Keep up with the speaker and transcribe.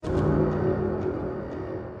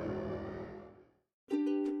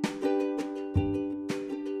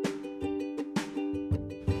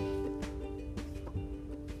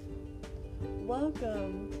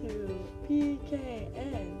welcome to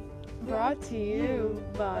PKN. Brought to you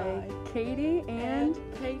by Katie and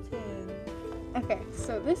Peyton. Okay,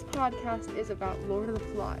 so this podcast is about Lord of the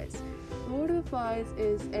Flies. Lord of the Flies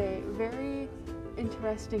is a very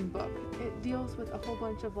interesting book. It deals with a whole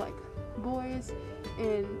bunch of boys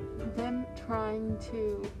and them trying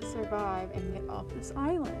to survive and get off this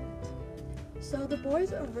island. So the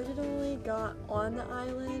boys originally got on the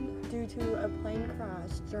island due to a plane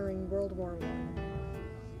crash during World War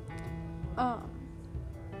I.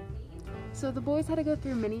 So the boys had to go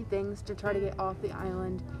through many things to try to get off the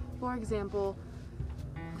island. For example,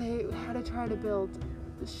 they had to try to build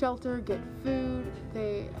shelter, get food.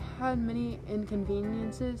 They had many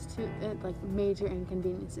inconveniences major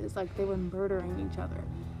inconveniences, like they were murdering each other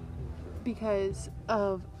because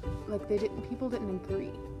of people didn't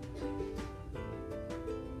agree.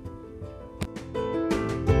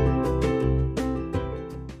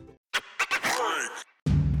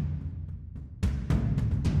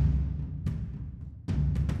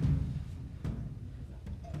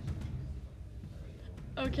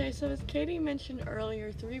 Okay, so as Katie mentioned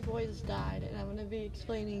earlier, 3 boys died, and I'm going to be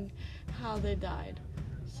explaining how they died.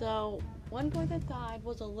 So, one boy that died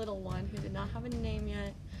was a little one who did not have a name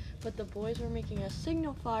yet, but the boys were making a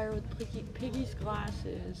signal fire with Piggy's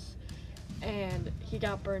glasses, and he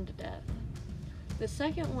got burned to death. The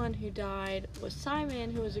second one who died was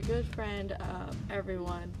Simon, who was a good friend of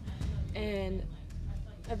everyone, and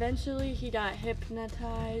eventually he got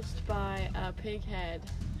hypnotized by a pig head.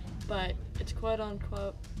 But it's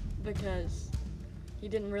quote-unquote because he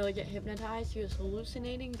didn't really get hypnotized. He was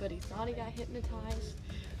hallucinating, but he thought he got hypnotized.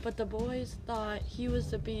 But the boys thought he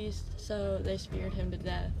was the beast, so they speared him to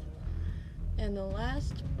death. And the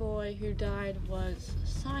last boy who died was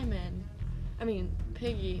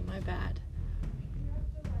Piggy, my bad,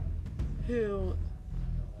 who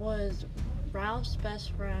was Ralph's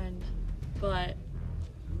best friend, but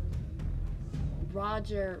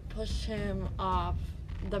Roger pushed him off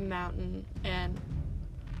the mountain and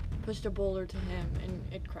pushed a boulder to him,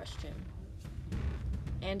 and it crushed him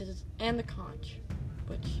and the conch,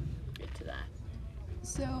 which we'll get to that.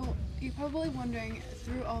 So you're probably wondering,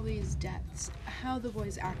 through all these deaths, how the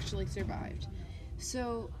boys actually survived.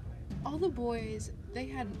 So all the boys, they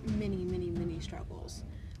had many struggles.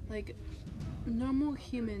 Like normal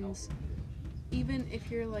humans, even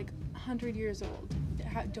if you're 100 years old,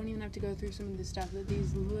 don't even have to go through some of the stuff that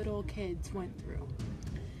these little kids went through.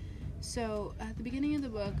 So at the beginning of the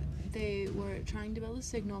book, they were trying to build a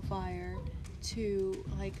signal fire to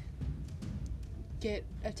get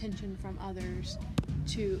attention from others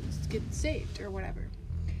to get saved or whatever.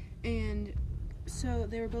 And so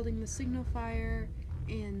they were building the signal fire,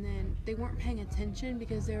 and then they weren't paying attention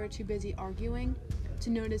because they were too busy arguing to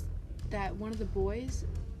notice that one of the boys,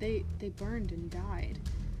 they burned and died.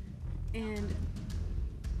 And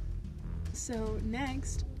so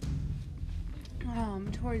next,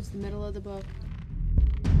 towards the middle of the book,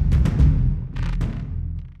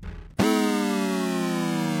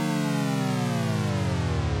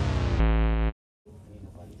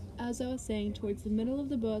 as I was saying, towards the middle of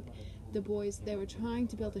the book, the boys, they were trying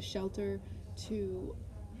to build a shelter to,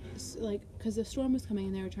 because the storm was coming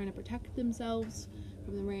and they were trying to protect themselves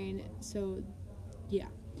from the rain, so, yeah.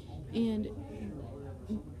 And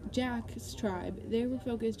Jack's tribe, they were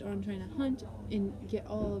focused on trying to hunt and get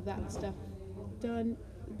all of that stuff done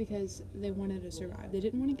because they wanted to survive. They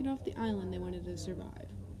didn't want to get off the island, they wanted to survive.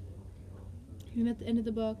 And at the end of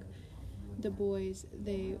the book, the boys,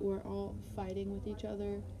 they were all fighting with each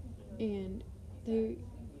other, and they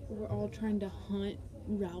were all trying to hunt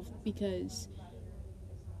Ralph because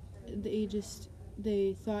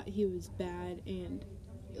they thought he was bad and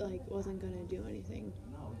wasn't gonna do anything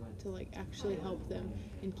to actually help them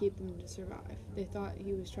and keep them to survive. They thought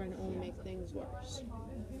he was trying to only make things worse.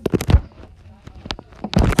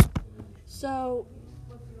 So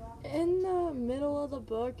in the middle of the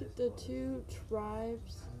book, the 2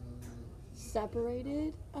 tribes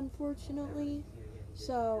separated, unfortunately.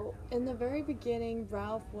 So in the very beginning,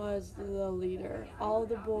 Ralph was the leader. All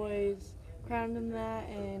the boys crowned him that,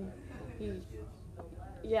 and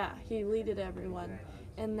he leaded everyone.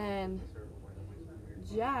 And then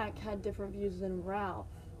Jack had different views than Ralph.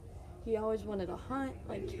 He always wanted to hunt,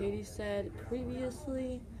 like Katie said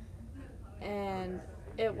previously, and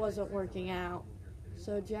it wasn't working out.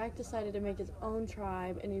 So Jack decided to make his own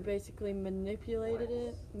tribe, and he basically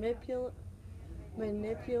manipulated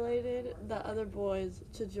the other boys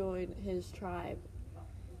to join his tribe.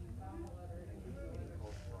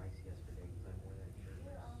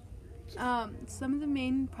 Some of the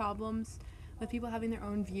main problems with people having their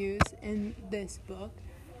own views in this book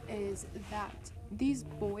is that these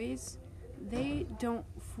boys, they don't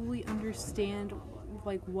fully understand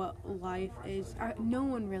like what life is. No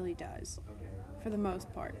one really does, for the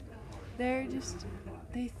most part. They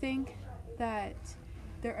think that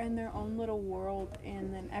they're in their own little world,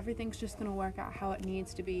 and then everything's just gonna work out how it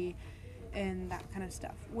needs to be, and that kind of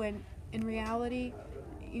stuff. When in reality,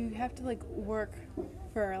 you have to like work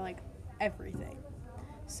for like everything.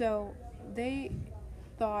 So they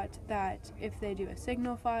thought that if they do a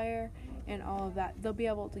signal fire and all of that, they'll be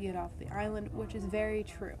able to get off the island, which is very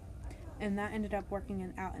true. And that ended up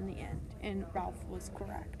working out in the end, and Ralph was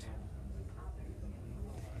correct.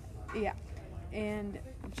 Yeah. And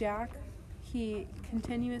Jack, he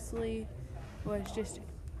continuously was just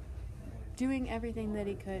doing everything that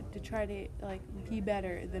he could to try to like be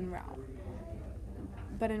better than Ralph.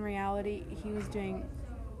 But in reality, he was doing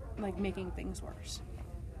like making things worse.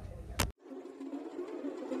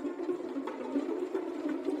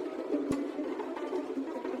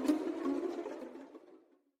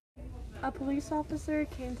 A police officer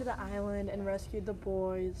came to the island and rescued the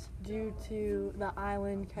boys due to the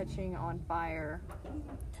island catching on fire.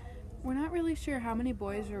 We're not really sure how many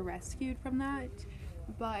boys were rescued from that,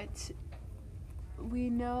 but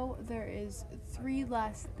we know there is 3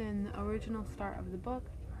 less than the original start of the book,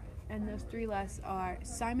 and those 3 less are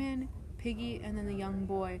Simon, Piggy, and then the young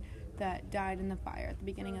boy that died in the fire at the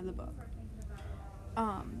beginning of the book.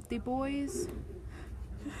 The boys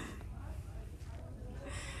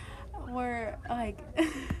were like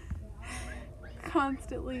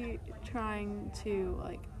constantly trying to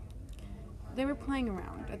like, they were playing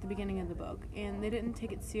around at the beginning of the book, and they didn't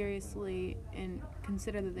take it seriously and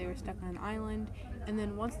consider that they were stuck on an island. And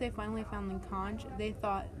then once they finally found Conch, they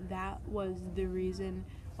thought that was the reason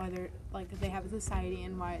why they're like they have a society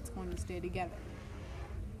and why it's going to stay together.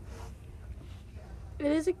 It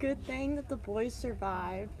is a good thing that the boys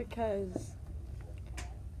survived, because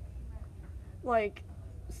like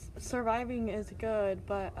surviving is good,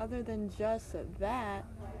 but other than just that,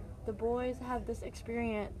 the boys have this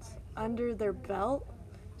experience under their belt,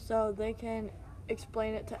 so they can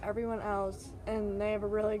explain it to everyone else, and they have a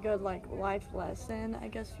really good like life lesson, I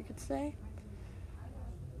guess you could say.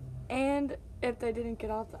 And if they didn't get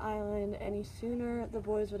off the island any sooner, the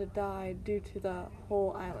boys would have died due to the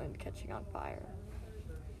whole island catching on fire.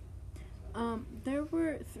 There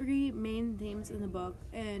were 3 main themes in the book,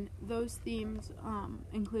 and those themes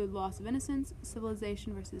include loss of innocence,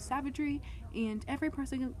 civilization versus savagery, and every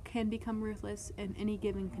person can become ruthless in any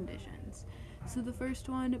given conditions. So the first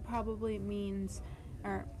one probably means,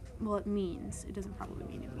 it doesn't probably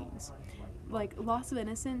mean, it means. Like, loss of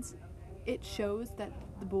innocence, it shows that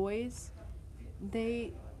the boys,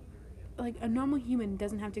 like, a normal human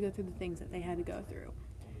doesn't have to go through the things that they had to go through.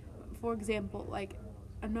 For example, like,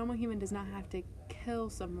 a normal human does not have to kill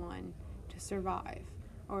someone to survive,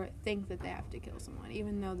 or think that they have to kill someone,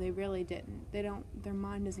 even though they really didn't. Their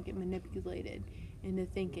mind doesn't get manipulated into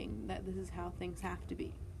thinking that this is how things have to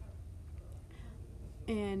be.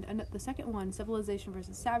 And the second one, civilization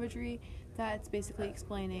versus savagery, that's basically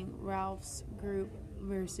explaining Ralph's group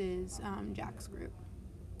versus Jack's group.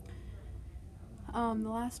 The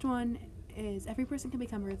last one is every person can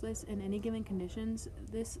become ruthless in any given conditions.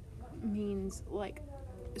 This means like,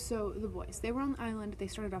 so the boys, they were on the island, they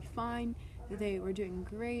started off fine, they were doing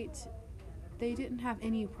great, they didn't have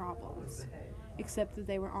any problems, except that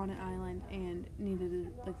they were on an island and needed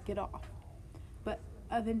to like get off. But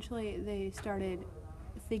eventually they started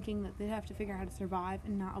thinking that they'd have to figure out how to survive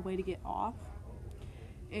and not a way to get off,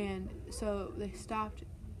 and so they stopped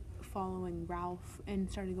following Ralph and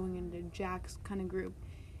started going into Jack's kind of group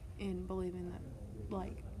and believing that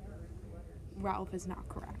like Ralph is not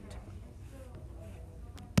correct.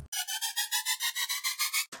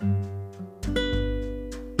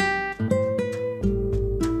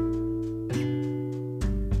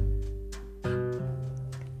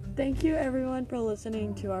 Thank you everyone for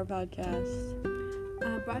listening to our podcast.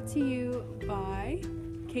 Brought to you by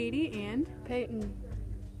Katie and Peyton.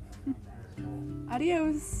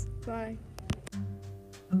 Adios. Bye.